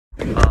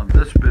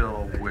this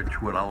bill, which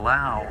would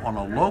allow on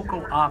a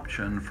local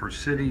option for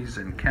cities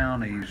and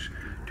counties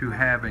to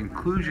have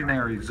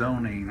inclusionary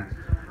zoning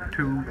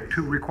to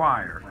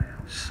require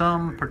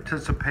some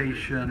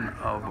participation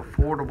of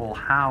affordable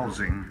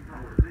housing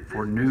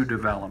for new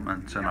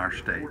developments in our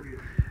state.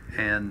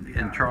 And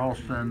in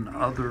Charleston,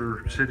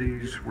 other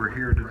cities, we're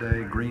here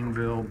today,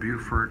 Greenville,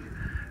 Beaufort,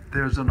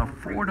 there's an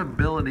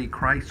affordability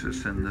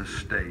crisis in this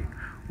state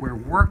where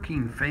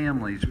working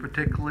families,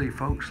 particularly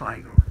folks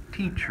like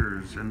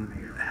teachers and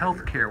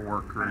healthcare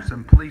workers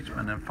and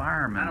policemen and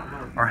firemen,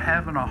 are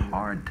having a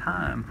hard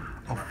time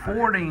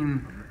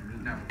affording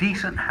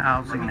decent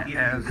housing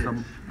as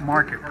the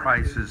market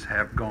prices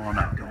have gone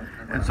up.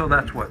 And so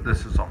that's what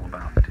this is all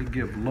about, to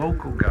give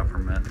local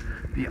government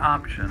the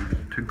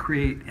option to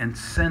create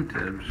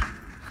incentives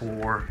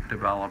for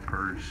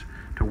developers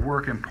to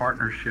work in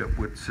partnership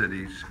with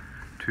cities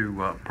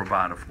to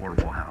provide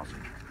affordable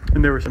housing.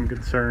 And there were some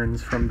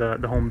concerns from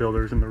the home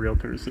builders and the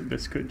realtors that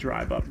this could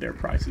drive up their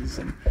prices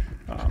and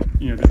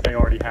that they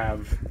already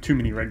have too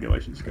many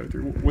regulations to go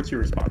through. What's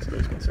your response to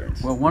those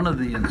concerns? Well, one of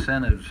the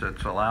incentives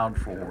that's allowed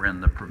for in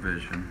the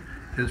provision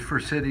is for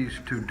cities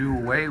to do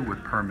away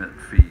with permit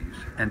fees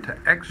and to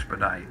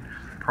expedite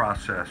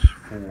process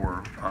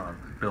for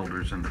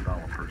builders and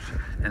developers.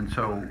 And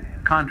so,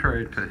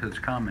 contrary to his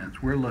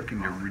comments, we're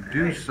looking to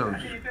reduce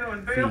those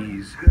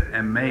fees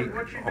and make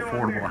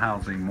affordable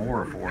housing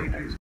more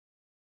affordable.